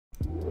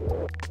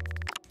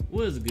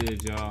What's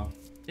good, y'all?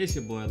 It's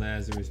your boy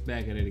Lazarus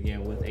back at it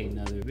again with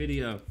another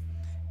video.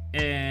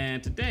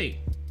 And today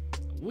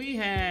we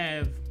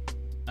have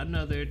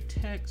another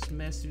text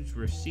message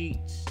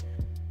receipts,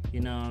 you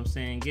know what I'm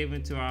saying,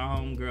 given to our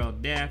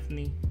homegirl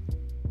Daphne.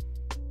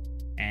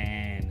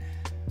 And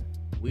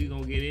we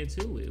gonna get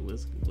into it.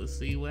 We'll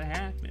see what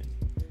happens.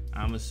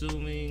 I'm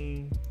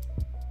assuming,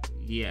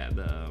 yeah,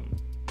 the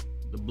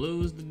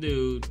blue is the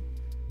dude,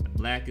 the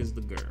black is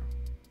the girl.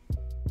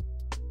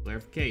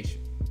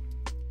 Clarification.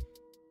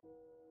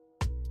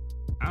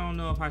 I don't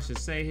know if I should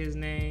say his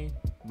name,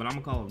 but I'm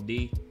gonna call him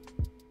D.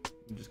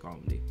 Just call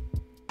him D.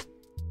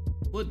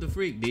 What the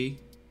freak, D?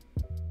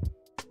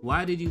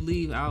 Why did you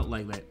leave out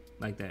like that?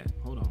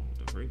 Hold on, what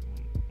the freak?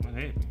 What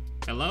happened?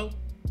 Hello?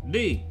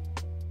 D.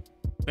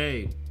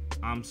 Babe,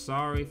 I'm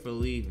sorry for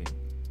leaving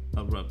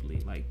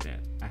abruptly like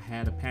that. I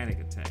had a panic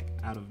attack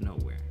out of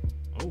nowhere.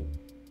 Oh,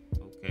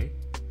 okay.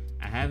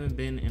 I haven't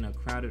been in a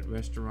crowded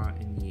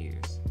restaurant in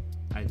years.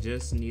 I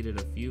just needed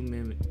a few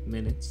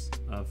minutes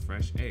of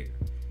fresh air.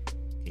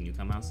 Can you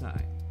come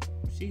outside?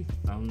 She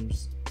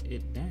thumbs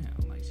it down,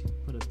 like she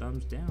put a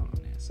thumbs down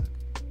on that sucker.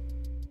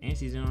 And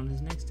she's in on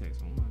his next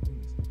text. Oh my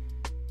goodness.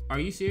 Are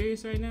you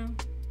serious right now?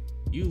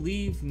 You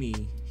leave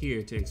me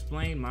here to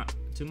explain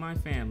to my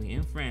family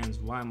and friends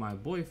why my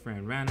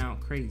boyfriend ran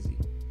out crazy.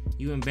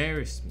 You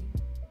embarrassed me.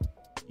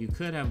 You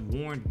could have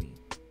warned me.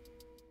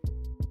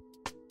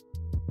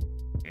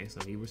 Okay, so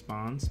he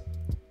responds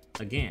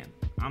again.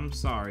 I'm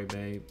sorry,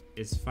 babe.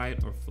 It's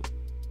fight or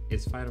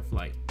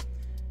flight.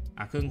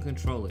 I couldn't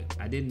control it.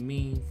 I didn't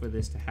mean for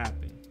this to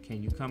happen.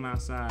 Can you come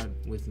outside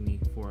with me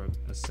for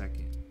a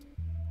second?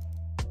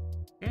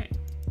 Okay.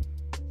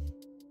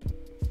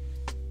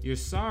 You're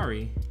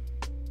sorry.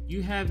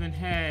 You haven't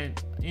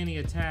had any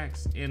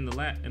attacks in the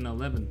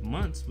 11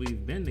 months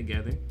we've been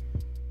together.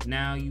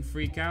 Now you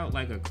freak out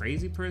like a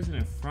crazy person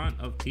in front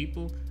of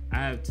people I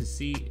have to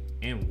see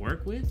and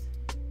work with?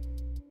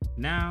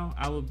 Now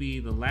I will be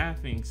the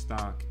laughing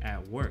stock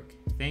at work.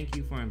 Thank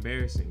you for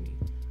embarrassing me.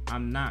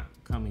 I'm not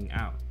coming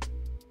out.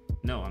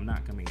 No, I'm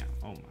not coming out.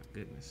 Oh my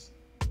goodness.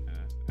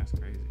 That's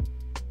crazy.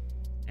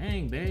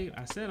 Dang, babe,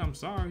 I said I'm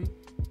sorry.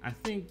 I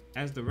think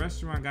as the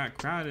restaurant got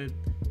crowded,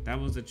 that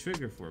was a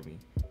trigger for me.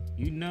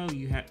 You know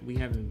we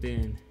haven't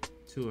been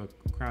to a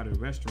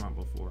crowded restaurant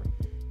before.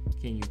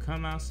 Can you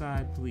come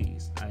outside,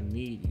 please? I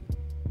need you.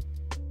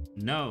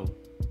 No,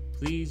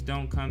 please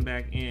don't come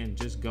back in.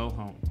 Just go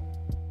home.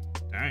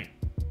 Dang.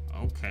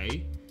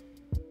 Okay.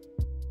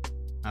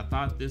 I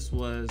thought this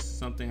was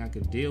something I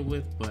could deal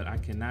with, but I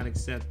cannot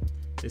accept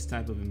this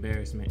type of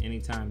embarrassment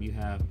anytime you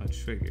have a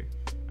trigger.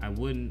 I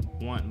wouldn't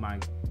want my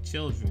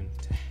children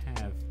to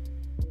have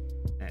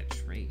that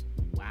trait.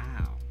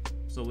 Wow.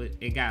 So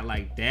it got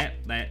like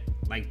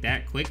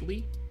that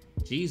quickly?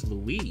 Jeez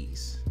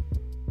Louise.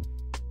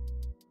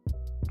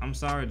 I'm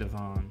sorry,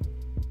 Devon,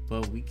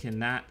 but we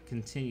cannot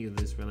continue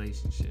this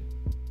relationship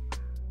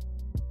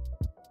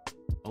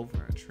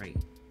over a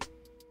trait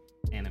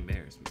and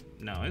embarrassment.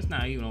 No, it's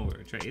not even over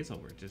a trait. It's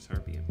over just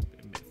her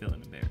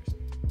feeling embarrassed.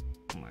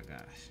 Oh my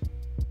gosh.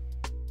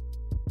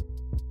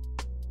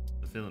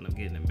 The feeling of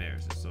getting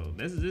embarrassed. So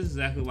this is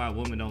exactly why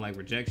women don't like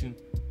rejection.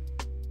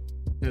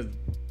 Because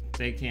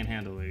they can't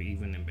handle it,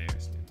 even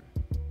embarrassment,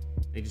 bro.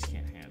 They just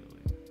can't handle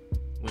it.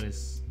 When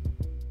it's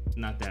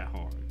not that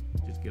hard.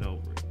 Just get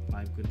over it.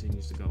 Life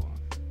continues to go on.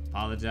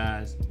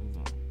 Apologize, move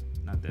on.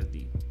 Not that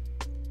deep.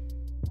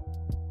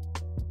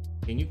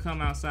 Can you come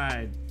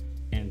outside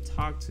and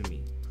talk to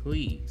me,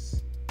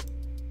 please?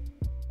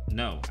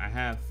 No, I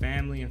have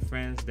family and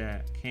friends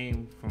that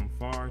came from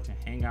far to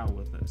hang out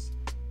with us.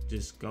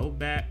 Just go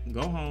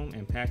home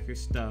and pack your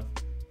stuff.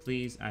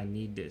 Please, I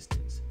need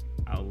distance.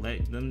 I'll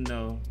let them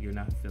know you're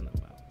not feeling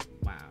well.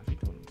 Wow, she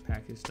told him to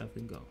pack his stuff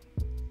and go.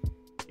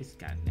 It's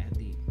gotten that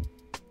deep.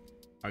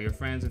 Are your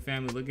friends and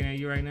family looking at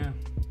you right now?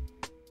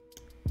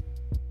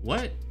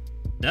 What?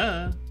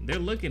 Duh, they're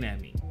looking at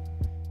me.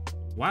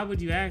 Why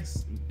would you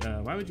ask me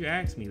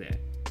that?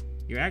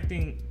 You're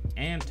acting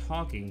and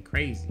talking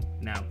crazy.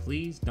 Now,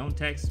 please don't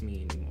text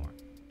me anymore.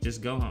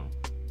 Just go home.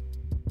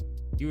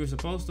 You were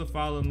supposed to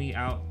follow me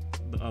out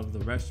of the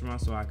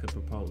restaurant so I could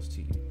propose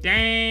to you.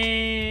 Dang.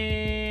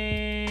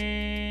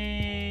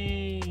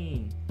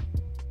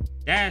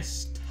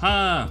 That's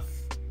tough.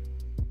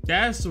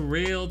 That's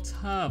real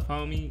tough,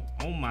 homie.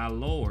 Oh my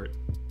Lord.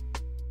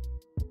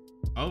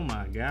 Oh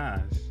my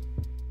gosh.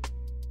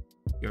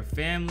 Your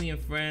family and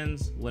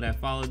friends would have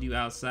followed you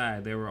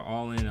outside. They were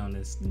all in on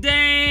this. Dang!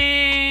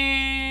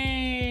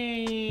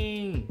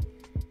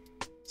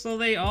 So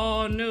they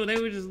all knew. They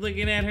were just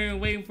looking at her and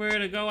waiting for her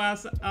to go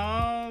outside.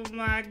 Oh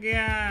my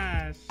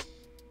gosh.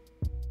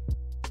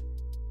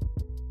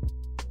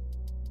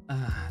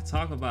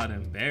 Talk about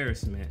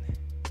embarrassment.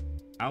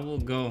 I'll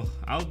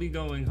be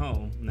going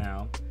home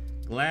now.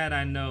 Glad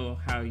I know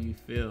how you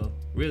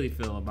really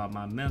feel about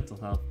my mental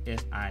health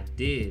if I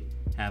did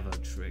have a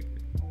trigger.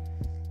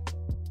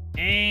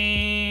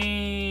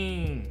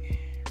 Dang.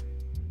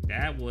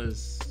 That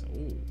was,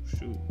 oh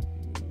shoot.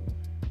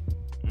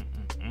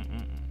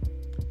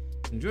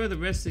 Enjoy the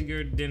rest of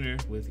your dinner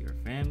with your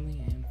family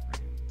and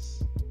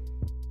friends.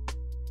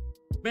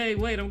 Babe,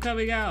 wait, I'm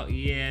coming out.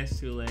 Yeah, it's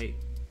too late.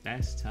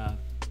 That's tough.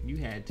 You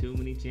had too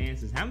many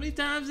chances. How many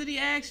times did he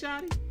ask,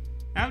 shawty?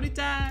 How many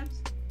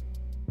times?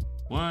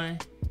 1,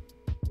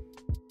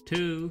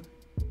 2,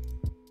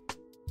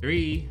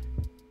 3,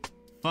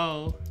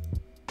 4.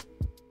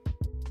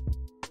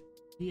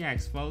 He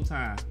asked 4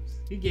 times.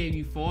 He gave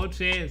you 4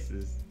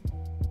 chances.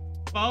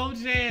 4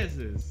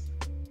 chances.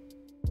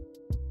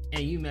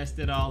 And you messed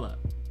it all up.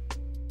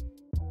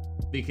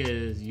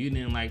 Because you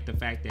didn't like the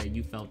fact that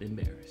you felt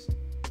embarrassed.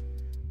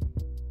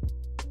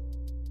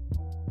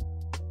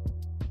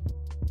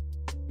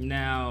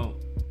 Now,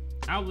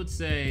 I would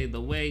say the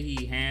way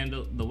he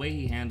handled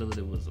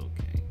it was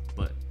okay,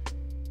 but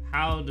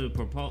how to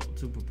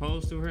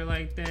propose to her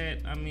like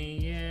that, I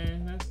mean,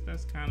 yeah,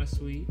 that's kind of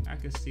sweet. I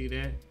could see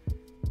that,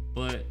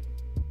 but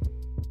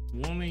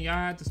woman, y'all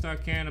have to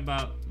start caring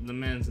about the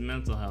men's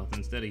mental health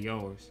instead of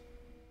yours.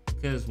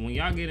 Because when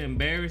y'all get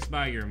embarrassed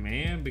by your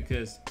man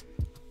because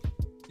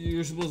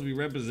you're supposed to be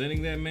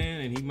representing that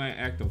man and he might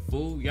act a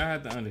fool, y'all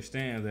have to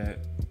understand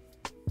that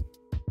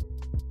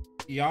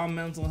y'all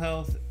mental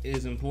health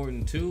is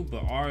important too,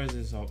 but ours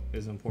is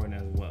important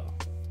as well.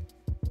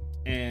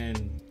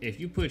 And if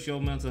you put your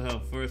mental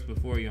health first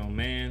before your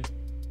man,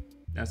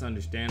 that's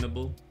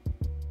understandable.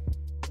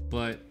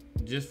 But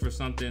just for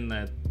something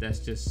that's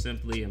just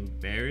simply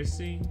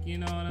embarrassing, you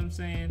know what I'm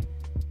saying?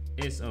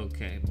 It's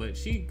okay. But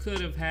she could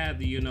have had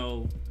the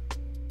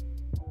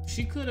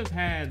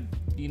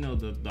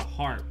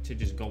heart to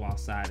just go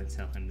outside and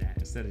tell him that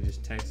instead of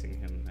just texting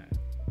him that.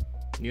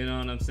 You know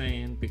what I'm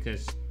saying?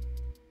 Because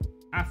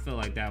I feel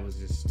like that was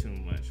just too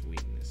much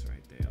weakness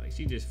right there. Like,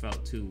 she just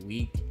felt too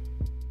weak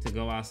to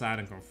go outside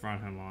and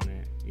confront him on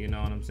it. You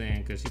know what I'm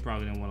saying? Because she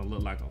probably didn't want to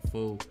look like a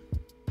fool.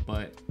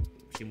 But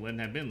she wouldn't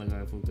have been looking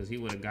like a fool because he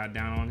would have got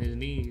down on his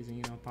knees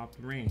and,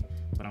 popped the ring.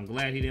 But I'm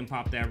glad he didn't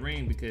pop that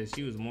ring because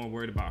she was more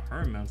worried about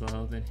her mental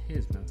health than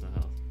his mental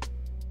health.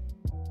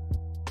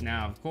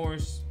 Now, of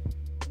course,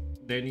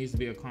 there needs to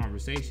be a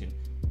conversation.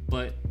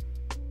 But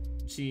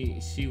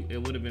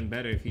it would have been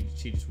better if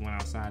she just went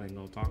outside and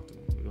go talk to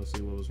him. Go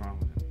see what was wrong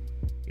with him.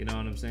 You know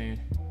what I'm saying?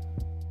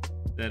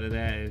 That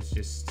is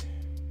just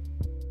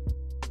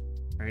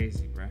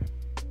crazy, bro.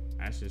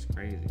 That's just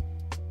crazy.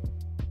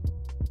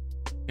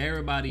 Care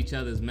about each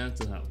other's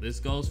mental health.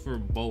 This goes for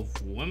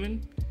both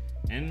women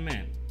and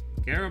men.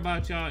 Care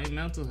about y'all in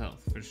mental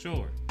health for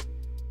sure.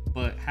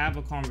 But have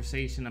a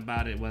conversation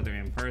about it, whether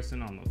in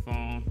person, on the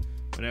phone,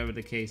 whatever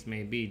the case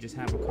may be. Just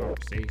have a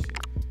conversation.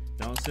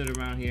 Don't sit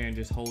around here and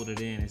just hold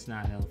it in. It's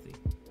not healthy.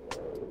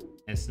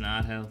 It's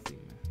not healthy,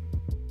 man.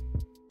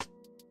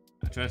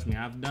 Trust me,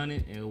 I've done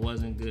it and it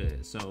wasn't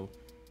good. So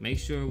make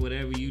sure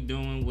whatever you're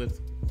doing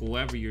with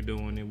whoever you're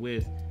doing it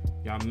with,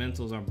 y'all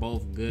mentals are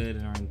both good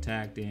and are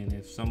intact. And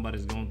if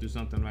somebody's going through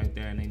something right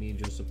there and they need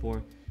your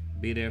support,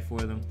 be there for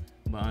them.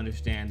 But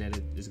understand that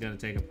it's going to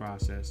take a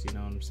process. You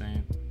know what I'm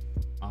saying?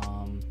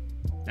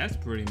 That's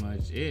pretty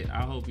much it.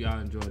 I hope y'all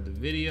enjoyed the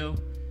video.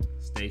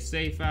 Stay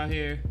safe out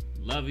here.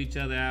 Love each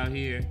other out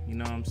here. You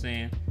know what I'm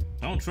saying?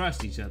 Don't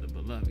trust each other,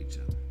 but love each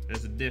other.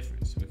 There's a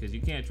difference because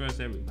you can't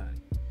trust everybody.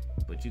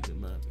 But you can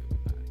love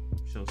everybody.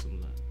 Show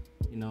some love.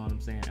 You know what I'm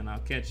saying? And I'll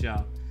catch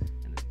y'all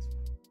in the next one.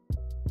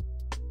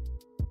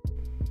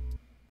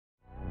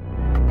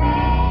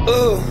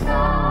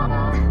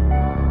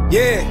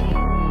 Yeah.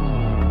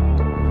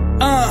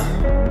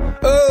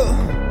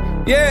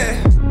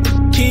 Yeah.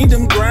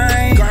 Kingdom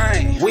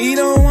grind. We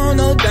don't want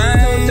no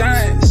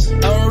dimes.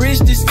 I'm rich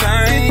this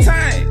time.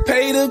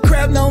 Pay the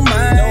crap no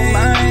mind.